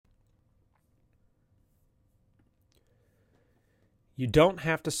You don't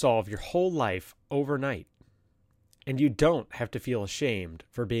have to solve your whole life overnight, and you don't have to feel ashamed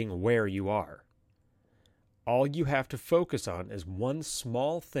for being where you are. All you have to focus on is one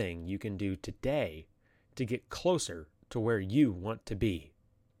small thing you can do today to get closer to where you want to be.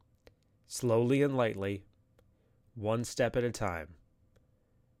 Slowly and lightly, one step at a time,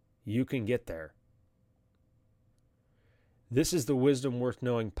 you can get there. This is the Wisdom Worth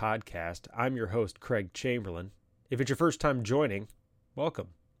Knowing podcast. I'm your host, Craig Chamberlain. If it's your first time joining, welcome.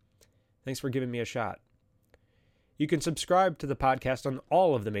 Thanks for giving me a shot. You can subscribe to the podcast on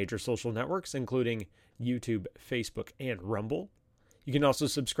all of the major social networks, including YouTube, Facebook, and Rumble. You can also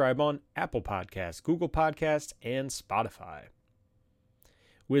subscribe on Apple Podcasts, Google Podcasts, and Spotify.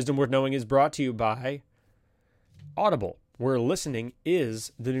 Wisdom Worth Knowing is brought to you by Audible, where listening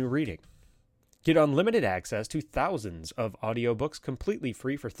is the new reading. Get unlimited access to thousands of audiobooks completely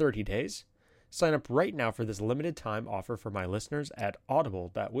free for 30 days. Sign up right now for this limited time offer for my listeners at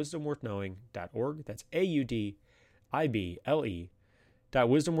audible.wisdomworthknowing.org. That's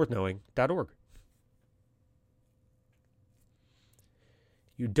audible.wisdomworthknowing.org.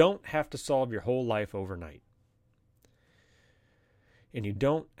 You don't have to solve your whole life overnight. And you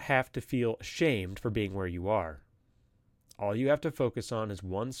don't have to feel ashamed for being where you are. All you have to focus on is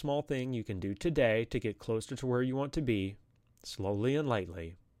one small thing you can do today to get closer to where you want to be, slowly and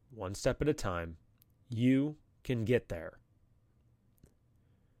lightly, one step at a time. You can get there.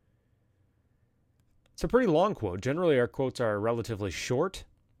 It's a pretty long quote. Generally, our quotes are relatively short.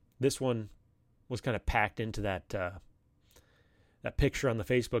 This one was kind of packed into that picture on the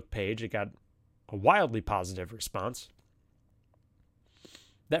Facebook page. It got a wildly positive response.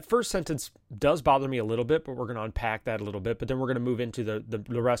 That first sentence does bother me a little bit, but we're going to unpack that a little bit. But then we're going to move into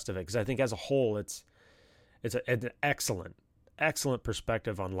the rest of it, because I think as a whole, it's an excellent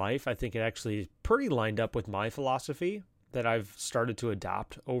perspective on life. I think it actually is pretty lined up with my philosophy that I've started to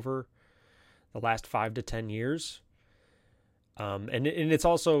adopt over the last 5 to 10 years. And it's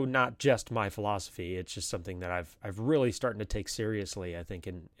also not just my philosophy. It's just something that I've really starting to take seriously, I think,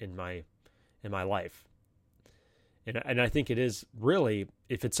 in my life. And I think it is really,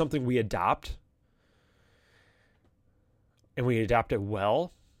 if it's something we adopt and we adopt it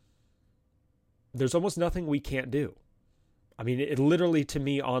well, there's almost nothing we can't do. I mean, it literally, to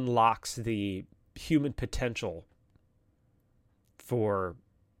me, unlocks the human potential for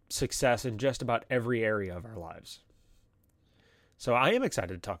success in just about every area of our lives. So I am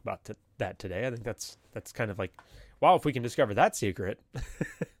excited to talk about that today. I think that's kind of like, wow, if we can discover that secret,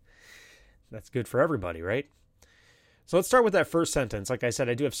 that's good for everybody, right? So let's start with that first sentence. Like I said,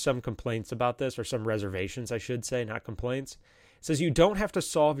 I do have some complaints about this, or some reservations, I should say, not complaints. It says you don't have to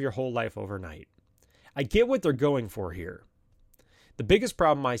solve your whole life overnight. I get what they're going for here. The biggest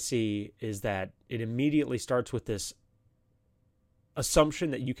problem I see is that it immediately starts with this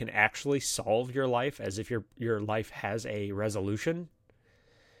assumption that you can actually solve your life, as if your life has a resolution.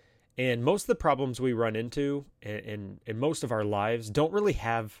 And most of the problems we run into in most of our lives don't really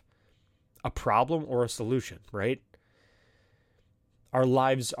have a problem or a solution, right? Our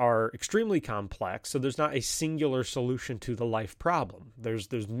lives are extremely complex, so there's not a singular solution to the life problem.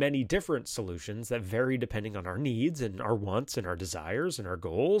 There's many different solutions that vary depending on our needs and our wants and our desires and our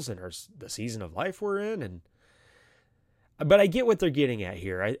goals and the season of life we're in. But I get what they're getting at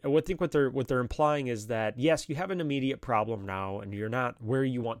here. I think what they're implying is that, yes, you have an immediate problem now and you're not where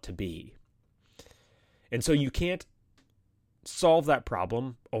you want to be. And so you can't solve that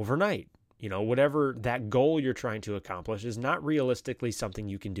problem overnight. You know, whatever that goal you're trying to accomplish is not realistically something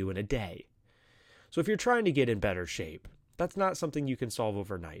you can do in a day. So if you're trying to get in better shape, that's not something you can solve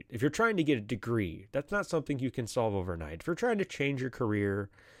overnight. If you're trying to get a degree, that's not something you can solve overnight. If you're trying to change your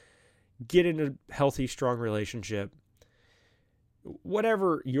career, get in a healthy, strong relationship,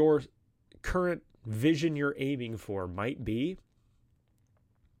 whatever your current vision you're aiming for might be,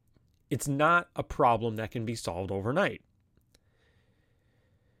 it's not a problem that can be solved overnight.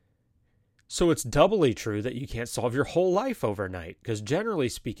 So it's doubly true that you can't solve your whole life overnight, because generally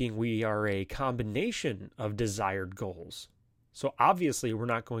speaking, we are a combination of desired goals. So obviously, we're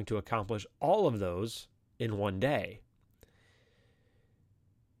not going to accomplish all of those in one day.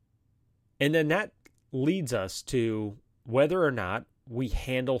 And then that leads us to whether or not we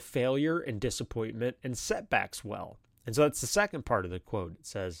handle failure and disappointment and setbacks well. And so that's the second part of the quote. It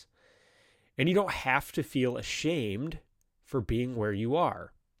says, and you don't have to feel ashamed for being where you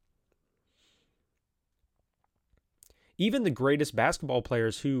are. Even the greatest basketball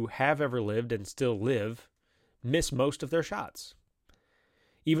players who have ever lived and still live miss most of their shots.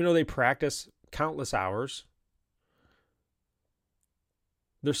 Even though they practice countless hours,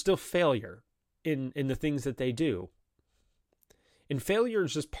 there's still failure in the things that they do. And failure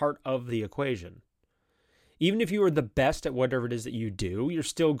is just part of the equation. Even if you are the best at whatever it is that you do, you're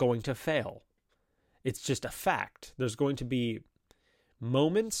still going to fail. It's just a fact. There's going to be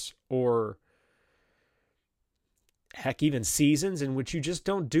moments or heck, even seasons in which you just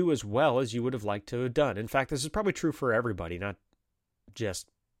don't do as well as you would have liked to have done. In fact, this is probably true for everybody,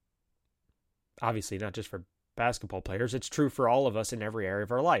 obviously not just for basketball players. It's true for all of us in every area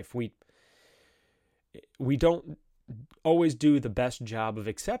of our life. We don't always do the best job of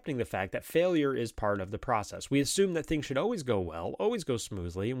accepting the fact that failure is part of the process. We assume that things should always go well, always go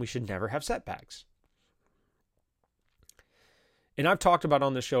smoothly, and we should never have setbacks. And I've talked about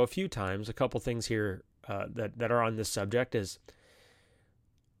on the show a few times, a couple things here that are on this subject is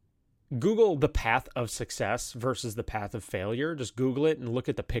Google the path of success versus the path of failure. Just Google it and look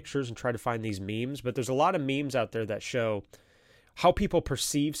at the pictures and try to find these memes. But there's a lot of memes out there that show how people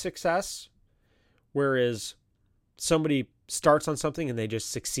perceive success, whereas somebody starts on something and they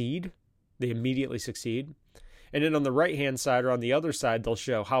just succeed. They immediately succeed. And then on the right-hand side or on the other side, they'll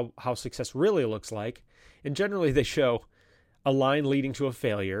show how success really looks like. And generally they show a line leading to a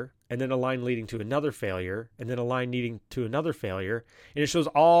failure, and then a line leading to another failure, and then a line leading to another failure. And it shows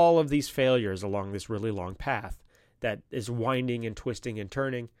all of these failures along this really long path that is winding and twisting and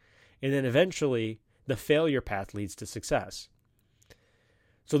turning. And then eventually the failure path leads to success.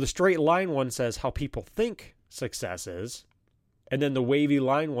 So the straight line one says how people think success is, and then the wavy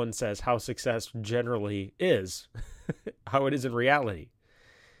line one says how success generally is, how it is in reality.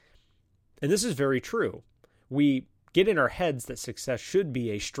 And this is very true. We get in our heads that success should be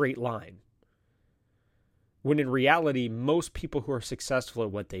a straight line, when in reality, most people who are successful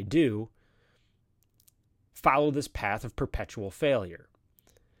at what they do follow this path of perpetual failure.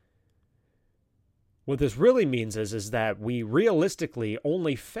 What this really means is that we realistically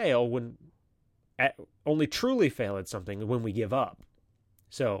only truly fail at something when we give up.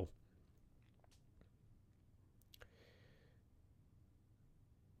 So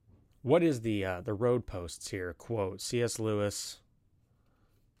what is the road posts here? Quote, C.S. Lewis,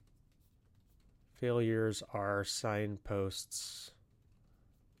 failures are signposts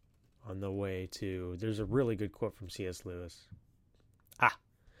on the way to... There's a really good quote from C.S. Lewis.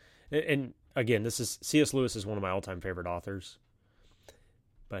 And again, C.S. Lewis is one of my all-time favorite authors.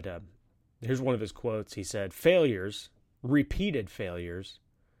 But here's one of his quotes. He said, failures, repeated failures,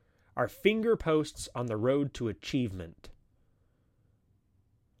 are finger posts on the road to achievement.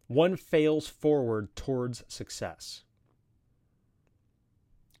 One fails forward towards success.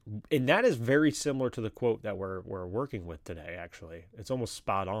 And that is very similar to the quote that we're working with today, actually. It's almost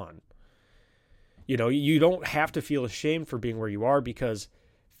spot on. You know, you don't have to feel ashamed for being where you are, because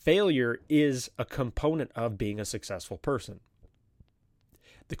failure is a component of being a successful person.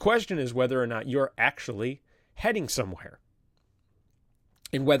 The question is whether or not you're actually heading somewhere,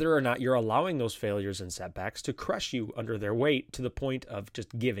 and whether or not you're allowing those failures and setbacks to crush you under their weight to the point of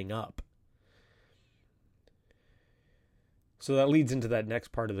just giving up. So that leads into that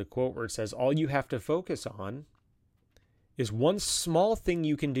next part of the quote where it says, all you have to focus on is one small thing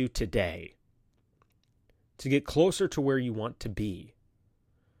you can do today to get closer to where you want to be.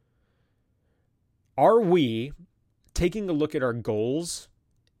 Are we taking a look at our goals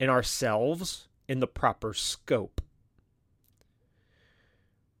and ourselves in the proper scope?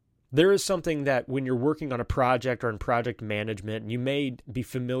 There is something that when you're working on a project or in project management, and you may be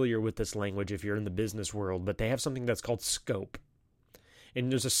familiar with this language if you're in the business world, but they have something that's called scope. And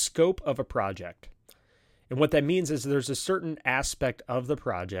there's a scope of a project. And what that means is there's a certain aspect of the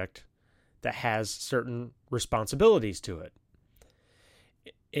project that has certain responsibilities to it.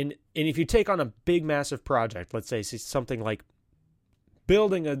 And if you take on a big, massive project, let's say something like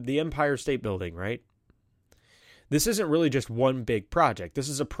building the Empire State Building, right? This isn't really just one big project. This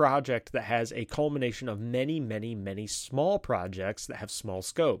is a project that has a culmination of many, many, many small projects that have small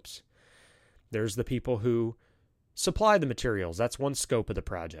scopes. There's the people who supply the materials. That's one scope of the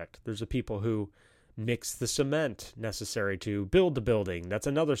project. There's the people who mix the cement necessary to build the building. That's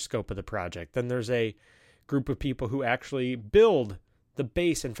another scope of the project. Then there's a group of people who actually build the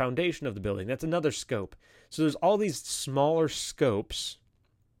base and foundation of the building. That's another scope. So there's all these smaller scopes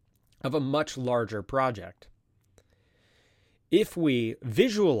of a much larger project. If we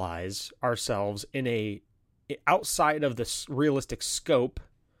visualize ourselves outside of the realistic scope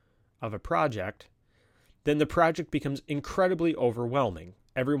of a project, then the project becomes incredibly overwhelming.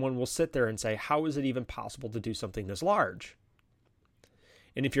 Everyone will sit there and say, how is it even possible to do something this large?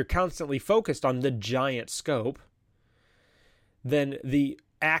 And if you're constantly focused on the giant scope, then the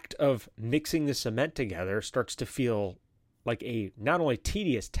act of mixing the cement together starts to feel like a not only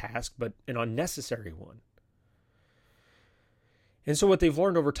tedious task, but an unnecessary one. And so what they've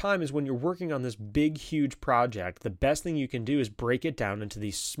learned over time is when you're working on this big, huge project, the best thing you can do is break it down into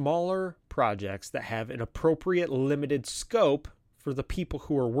these smaller projects that have an appropriate limited scope for the people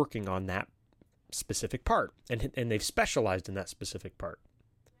who are working on that specific part. And they've specialized in that specific part.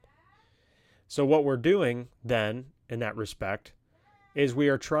 So what we're doing then in that respect is we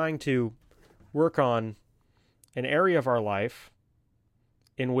are trying to work on an area of our life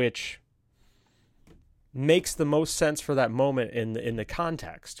in which makes the most sense for that moment in the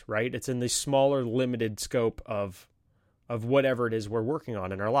context, right? It's in the smaller, limited scope of whatever it is we're working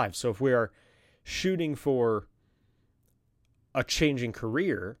on in our lives. So if we are shooting for a changing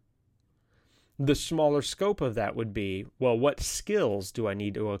career, the smaller scope of that would be, well, what skills do I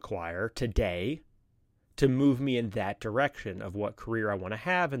need to acquire today to move me in that direction of what career I want to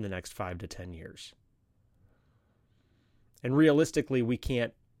have in the next 5 to 10 years? And realistically, we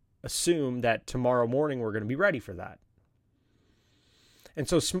can't assume that tomorrow morning we're going to be ready for that. And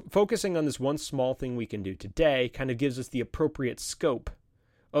so focusing on this one small thing we can do today kind of gives us the appropriate scope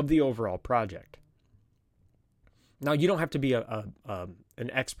of the overall project. Now, you don't have to be an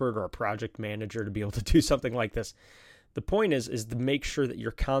expert or a project manager to be able to do something like this. The point is to make sure that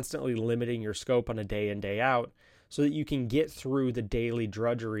you're constantly limiting your scope on a day in, day out so that you can get through the daily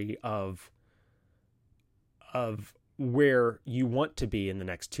drudgery of where you want to be in the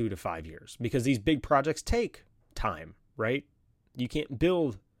next 2 to 5 years. Because these big projects take time, right? You can't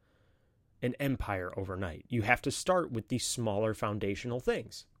build an empire overnight. You have to start with these smaller foundational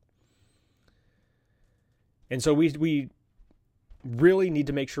things. And so we really need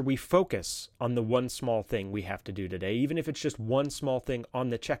to make sure we focus on the one small thing we have to do today, even if it's just one small thing on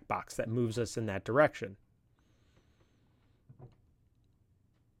the checkbox that moves us in that direction.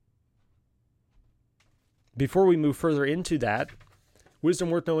 Before we move further into that, Wisdom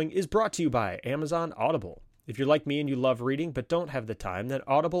Worth Knowing is brought to you by Amazon Audible. If you're like me and you love reading but don't have the time, then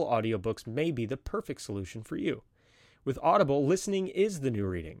Audible audiobooks may be the perfect solution for you. With Audible, listening is the new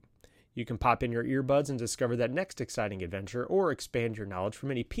reading. You can pop in your earbuds and discover that next exciting adventure or expand your knowledge from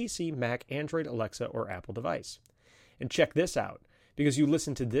any PC, Mac, Android, Alexa, or Apple device. And check this out. Because you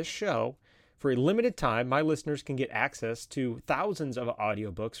listen to this show, for a limited time, my listeners can get access to thousands of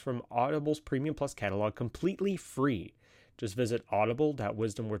audiobooks from Audible's Premium Plus catalog completely free. Just visit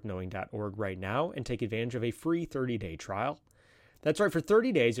audible.wisdomworthknowing.org right now and take advantage of a free 30-day trial. That's right, for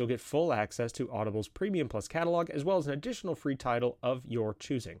 30 days, you'll get full access to Audible's Premium Plus catalog as well as an additional free title of your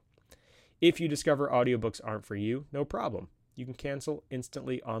choosing. If you discover audiobooks aren't for you, no problem. You can cancel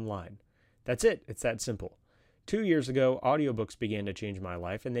instantly online. That's it. It's that simple. 2 years ago, audiobooks began to change my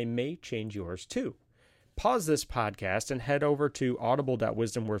life, and they may change yours too. Pause this podcast and head over to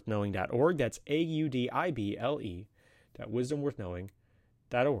audible.wisdomworthknowing.org. That's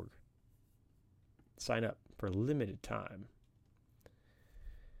audible.wisdomworthknowing.org. Sign up for a limited time.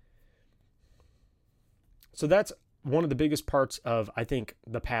 So that's one of the biggest parts of, I think,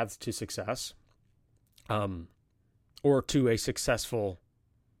 the paths to success, or to a successful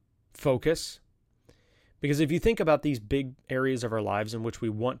focus. Because if you think about these big areas of our lives in which we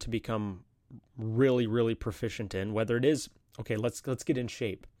want to become really, really proficient in, whether it is, okay, let's get in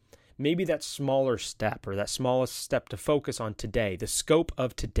shape. Maybe that smaller step or that smallest step to focus on today, the scope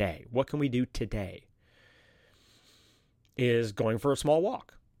of today, what can we do today, is going for a small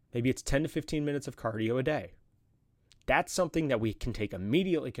walk. Maybe it's 10 to 15 minutes of cardio a day. That's something that we can take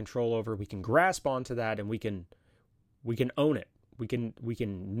immediately control over. We can grasp onto that and we can own it. We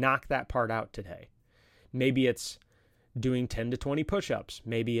can knock that part out today. Maybe it's doing 10 to 20 push-ups.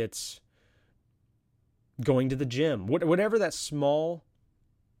 Maybe it's going to the gym. Whatever that small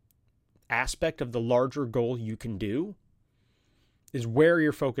aspect of the larger goal you can do is where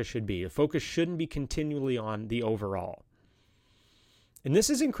your focus should be. The focus shouldn't be continually on the overall. And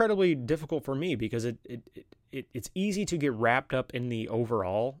this is incredibly difficult for me because it's easy to get wrapped up in the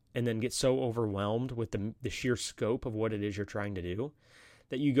overall and then get so overwhelmed with the sheer scope of what it is you're trying to do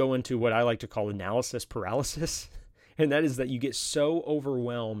that you go into what I like to call analysis paralysis. And that is that you get so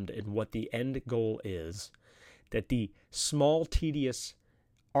overwhelmed in what the end goal is that the small, tedious,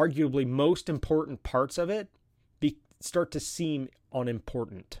 arguably most important parts of it start to seem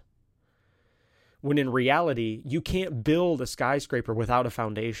unimportant. When in reality, you can't build a skyscraper without a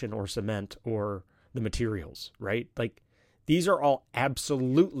foundation or cement or the materials, right? Like, these are all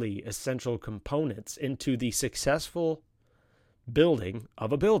absolutely essential components into the successful building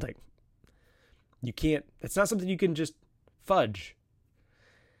of a building. You can't, it's not something you can just fudge.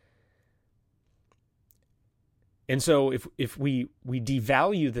 And so if we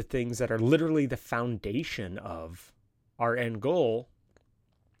devalue the things that are literally the foundation of our end goal,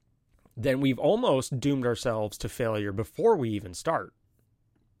 then we've almost doomed ourselves to failure before we even start.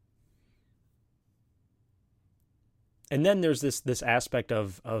 And then there's this aspect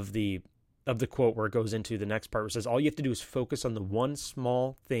of the quote where it goes into the next part where it says, all you have to do is focus on the one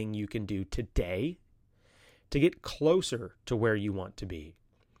small thing you can do today to get closer to where you want to be.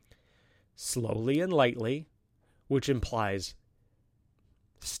 Slowly and lightly, which implies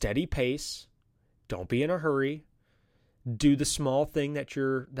steady pace. Don't be in a hurry. Do the small thing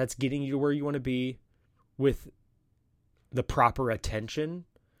that's getting you to where you want to be with the proper attention.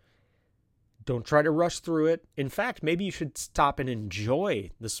 Don't try to rush through it. In fact, maybe you should stop and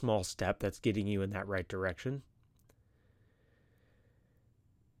enjoy the small step that's getting you in that right direction.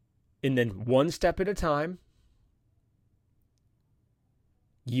 And then one step at a time,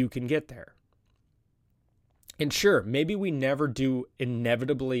 you can get there. And sure, maybe we never do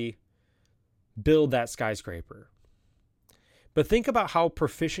inevitably build that skyscraper. But think about how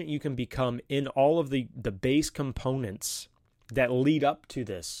proficient you can become in all of the base components that lead up to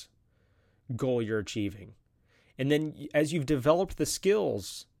this goal you're achieving. And then as you've developed the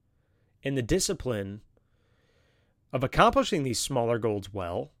skills and the discipline of accomplishing these smaller goals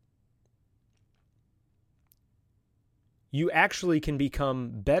well, you actually can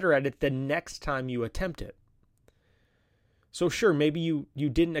become better at it the next time you attempt it. So sure, maybe you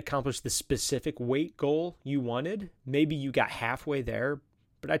didn't accomplish the specific weight goal you wanted. Maybe you got halfway there.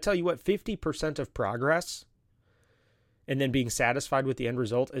 But I tell you what, 50% of progress and then being satisfied with the end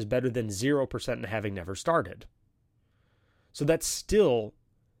result is better than 0% and having never started. So that's still,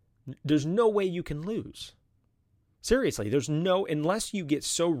 there's no way you can lose. Seriously, unless you get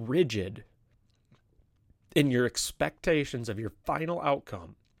so rigid in your expectations of your final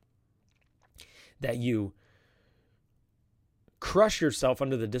outcome that you crush yourself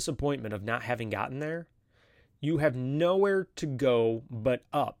under the disappointment of not having gotten there, you have nowhere to go but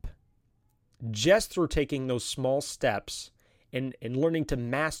up. Just through taking those small steps and learning to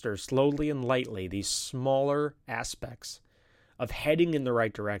master slowly and lightly these smaller aspects of heading in the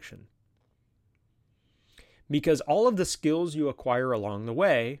right direction. Because all of the skills you acquire along the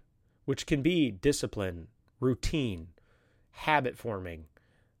way, which can be discipline, routine, habit forming,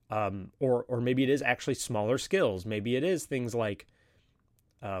 or maybe it is actually smaller skills. Maybe it is things like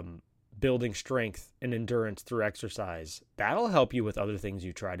building strength and endurance through exercise. That'll help you with other things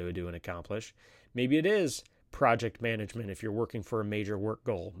you try to do and accomplish. Maybe it is project management if you're working for a major work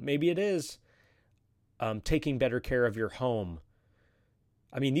goal. Maybe it is taking better care of your home.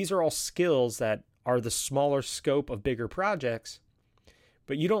 I mean, these are all skills that are the smaller scope of bigger projects,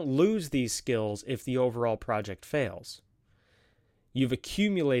 but you don't lose these skills if the overall project fails. You've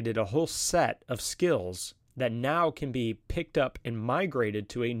accumulated a whole set of skills that now can be picked up and migrated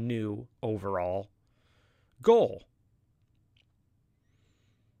to a new overall goal.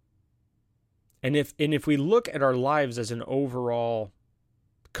 And if we look at our lives as an overall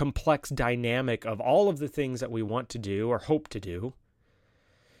complex dynamic of all of the things that we want to do or hope to do,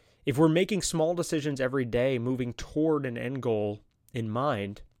 if we're making small decisions every day moving toward an end goal in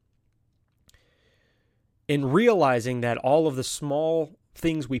mind, and realizing that all of the small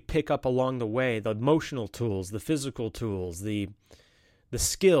things we pick up along the way, the emotional tools, the physical tools, the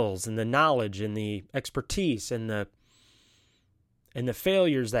skills and the knowledge and the expertise and the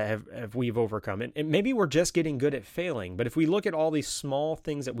failures that we've overcome. And maybe we're just getting good at failing, but if we look at all these small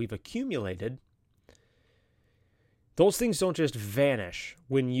things that we've accumulated, those things don't just vanish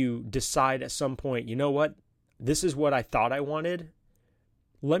when you decide at some point, you know what, this is what I thought I wanted.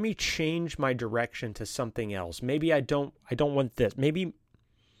 Let me change my direction to something else. Maybe I don't want this. Maybe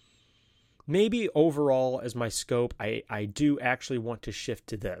overall as my scope, I do actually want to shift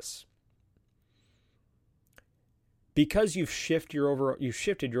to this. Because you've shifted your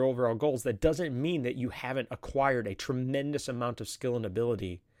overall goals, that doesn't mean that you haven't acquired a tremendous amount of skill and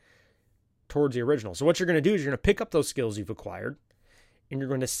ability towards the original. So what you're going to do is you're going to pick up those skills you've acquired and you're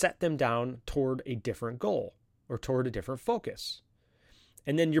going to set them down toward a different goal or toward a different focus.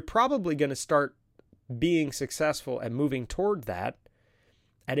 And then you're probably going to start being successful at moving toward that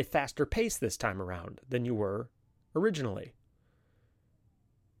at a faster pace this time around than you were originally.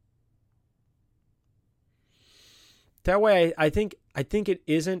 That way, I think it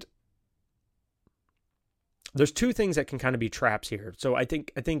isn't. There's two things that can kind of be traps here. So I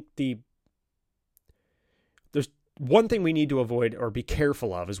think there's one thing we need to avoid or be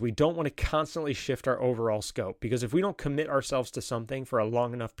careful of is we don't want to constantly shift our overall scope, because if we don't commit ourselves to something for a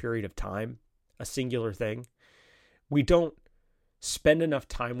long enough period of time, a singular thing, we don't spend enough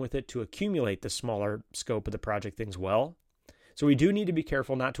time with it to accumulate the smaller scope of the project things well. So we do need to be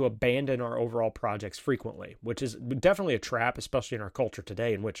careful not to abandon our overall projects frequently, which is definitely a trap, especially in our culture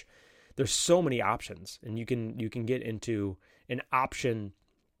today, in which there's so many options, and you can get into an option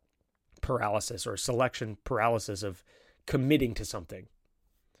paralysis or selection paralysis of committing to something.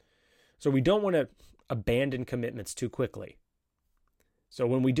 So we don't want to abandon commitments too quickly. So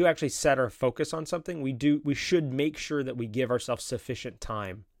when we do actually set our focus on something, we should make sure that we give ourselves sufficient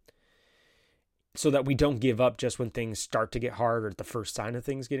time so that we don't give up just when things start to get hard or at the first sign of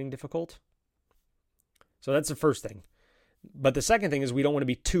things getting difficult. So that's the first thing. But the second thing is we don't want to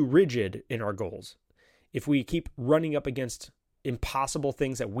be too rigid in our goals. If we keep running up against impossible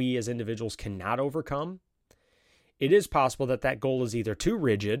things that we as individuals cannot overcome, it is possible that that goal is either too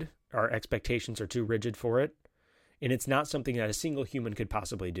rigid, our expectations are too rigid for it, and it's not something that a single human could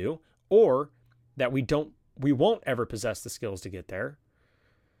possibly do, or that we won't ever possess the skills to get there,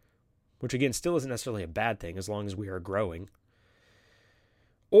 which again still isn't necessarily a bad thing as long as we are growing.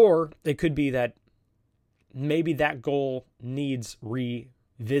 Or it could be that maybe that goal needs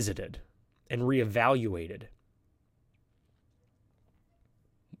revisited and reevaluated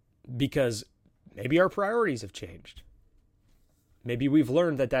because maybe our priorities have changed. Maybe we've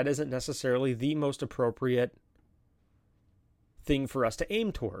learned that that isn't necessarily the most appropriate thing for us to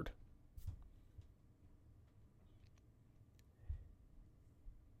aim toward.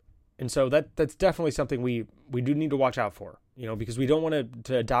 And so that's definitely something we do need to watch out for, because we don't want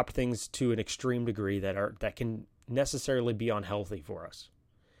to adopt things to an extreme degree that can necessarily be unhealthy for us.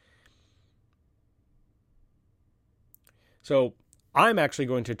 So I'm actually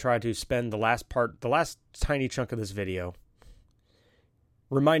going to try to spend the last tiny chunk of this video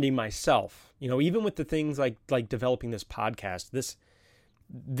reminding myself, even with the things like developing this podcast,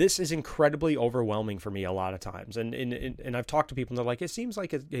 this is incredibly overwhelming for me a lot of times. And I've talked to people and they're like, it seems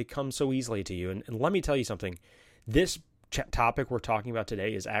like it comes so easily to you. And let me tell you something, this topic we're talking about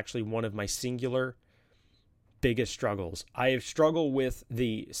today is actually one of my singular biggest struggles. I have struggled with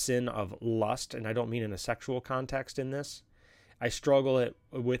the sin of lust, and I don't mean in a sexual context in this. I struggle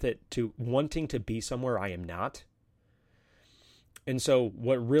with it to wanting to be somewhere I am not. And so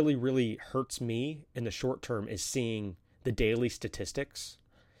what really, really hurts me in the short term is seeing the daily statistics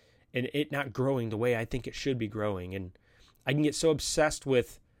and it not growing the way I think it should be growing. And I can get so obsessed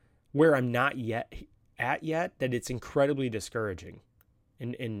with where I'm not yet that it's incredibly discouraging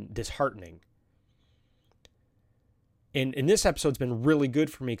and disheartening. And this episode's been really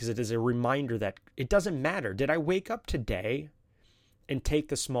good for me because it is a reminder that it doesn't matter. Did I wake up today and take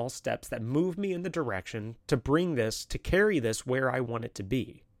the small steps that move me in the direction to carry this where I want it to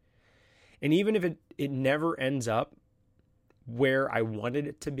be? And even if it never ends up where I wanted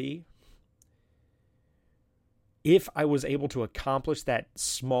it to be, if I was able to accomplish that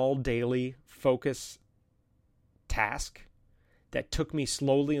small daily focus task that took me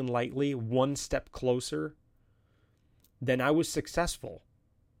slowly and lightly one step closer, then I was successful.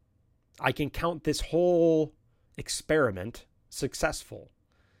 I can count this whole experiment successful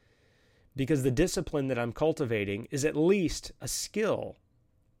because the discipline that I'm cultivating is at least a skill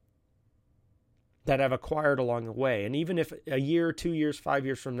that I've acquired along the way. And even if a year, 2 years, 5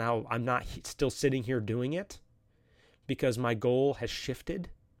 years from now, I'm not still sitting here doing it because my goal has shifted,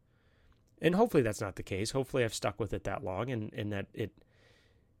 and hopefully that's not the case. Hopefully I've stuck with it that long and that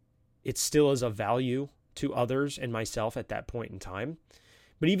it still is of value to others and myself at that point in time.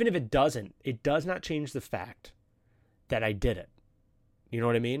 But even if it doesn't, it does not change the fact that I did it. You know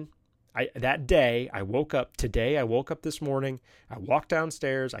what I mean? I woke up this morning, I walked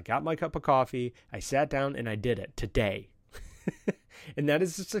downstairs, I got my cup of coffee, I sat down and I did it today. And that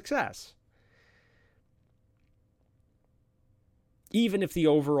is a success. Even if the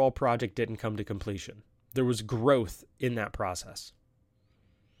overall project didn't come to completion, there was growth in that process.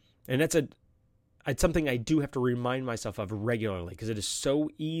 And it's something I do have to remind myself of regularly because it is so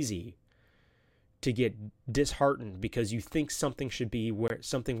easy to get disheartened because you think something should be where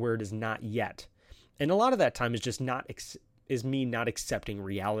it is not yet. And a lot of that time is just me not accepting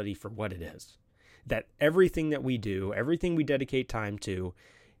reality for what it is. That everything that we do, everything we dedicate time to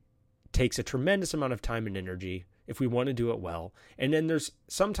takes a tremendous amount of time and energy if we want to do it well. And then there's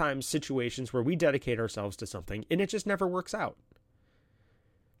sometimes situations where we dedicate ourselves to something and it just never works out.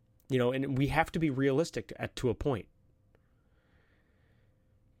 And we have to be realistic to a point.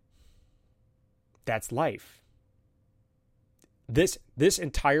 That's life. This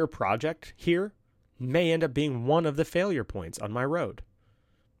entire project here may end up being one of the failure points on my road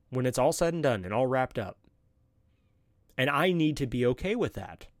when it's all said and done and all wrapped up. And I need to be okay with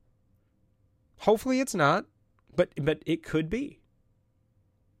that. Hopefully it's not, but it could be.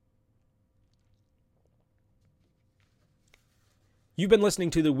 You've been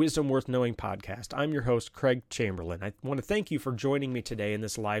listening to the Wisdom Worth Knowing podcast. I'm your host, Craig Chamberlain. I want to thank you for joining me today in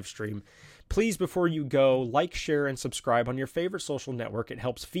this live stream. Please, before you go, like, share, and subscribe on your favorite social network. It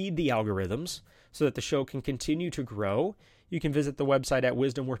helps feed the algorithms so that the show can continue to grow. You can visit the website at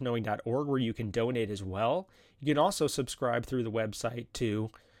wisdomworthknowing.org where you can donate as well. You can also subscribe through the website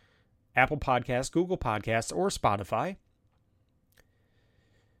to Apple Podcasts, Google Podcasts, or Spotify.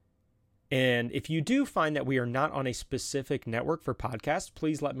 And if you do find that we are not on a specific network for podcasts,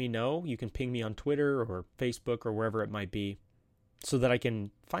 please let me know. You can ping me on Twitter or Facebook or wherever it might be so that I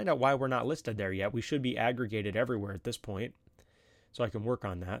can find out why we're not listed there yet. We should be aggregated everywhere at this point, so I can work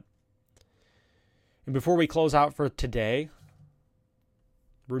on that. And before we close out for today,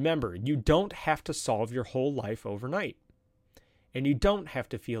 remember, you don't have to solve your whole life overnight. And you don't have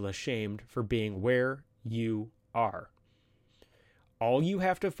to feel ashamed for being where you are. All you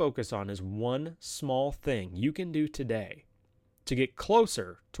have to focus on is one small thing you can do today to get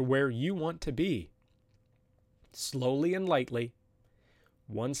closer to where you want to be. Slowly and lightly,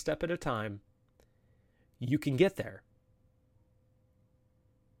 one step at a time, you can get there.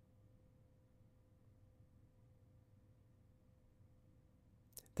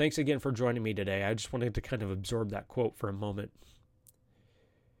 Thanks again for joining me today. I just wanted to kind of absorb that quote for a moment,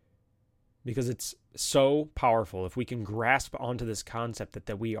 because it's so powerful. If we can grasp onto this concept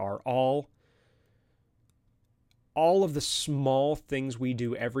that we are all of the small things we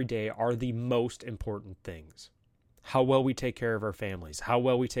do every day are the most important things. How well we take care of our families, how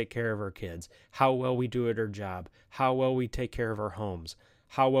well we take care of our kids, how well we do at our job, how well we take care of our homes,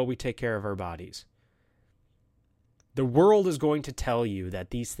 how well we take care of our bodies. The world is going to tell you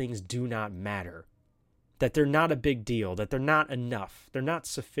that these things do not matter, that they're not a big deal, that they're not enough, they're not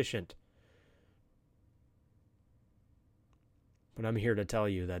sufficient. But I'm here to tell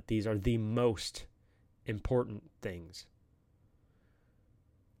you that these are the most important things.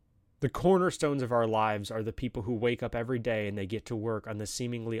 The cornerstones of our lives are the people who wake up every day and they get to work on the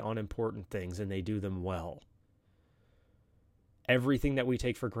seemingly unimportant things and they do them well. Everything that we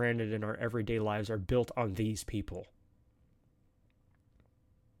take for granted in our everyday lives are built on these people.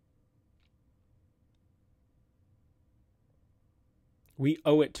 We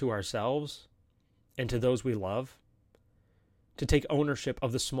owe it to ourselves and to those we love to take ownership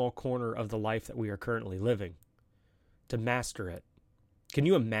of the small corner of the life that we are currently living, to master it. Can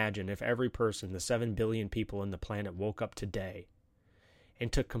you imagine if every person, the 7 billion people on the planet, woke up today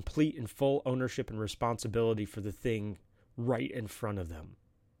and took complete and full ownership and responsibility for the thing right in front of them?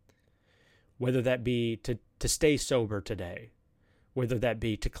 Whether that be to stay sober today, whether that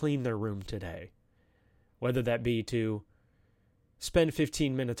be to clean their room today, whether that be to spend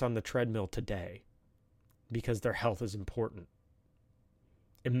 15 minutes on the treadmill today because their health is important.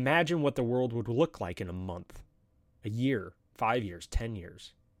 Imagine what the world would look like in a month, a year, 5 years, 10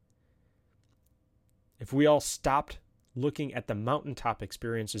 years. If we all stopped looking at the mountaintop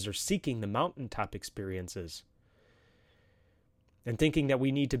experiences or seeking the mountaintop experiences and thinking that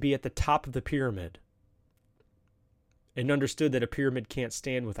we need to be at the top of the pyramid and understood that a pyramid can't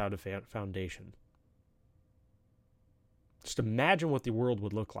stand without a foundation. Just imagine what the world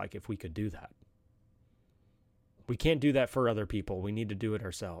would look like if we could do that. We can't do that for other people. We need to do it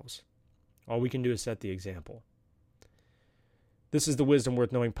ourselves. All we can do is set the example. This is the Wisdom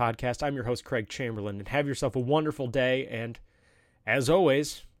Worth Knowing podcast. I'm your host, Craig Chamberlain, and have yourself a wonderful day. And as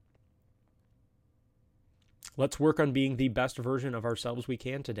always, let's work on being the best version of ourselves we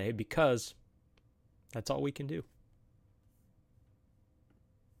can today, because that's all we can do.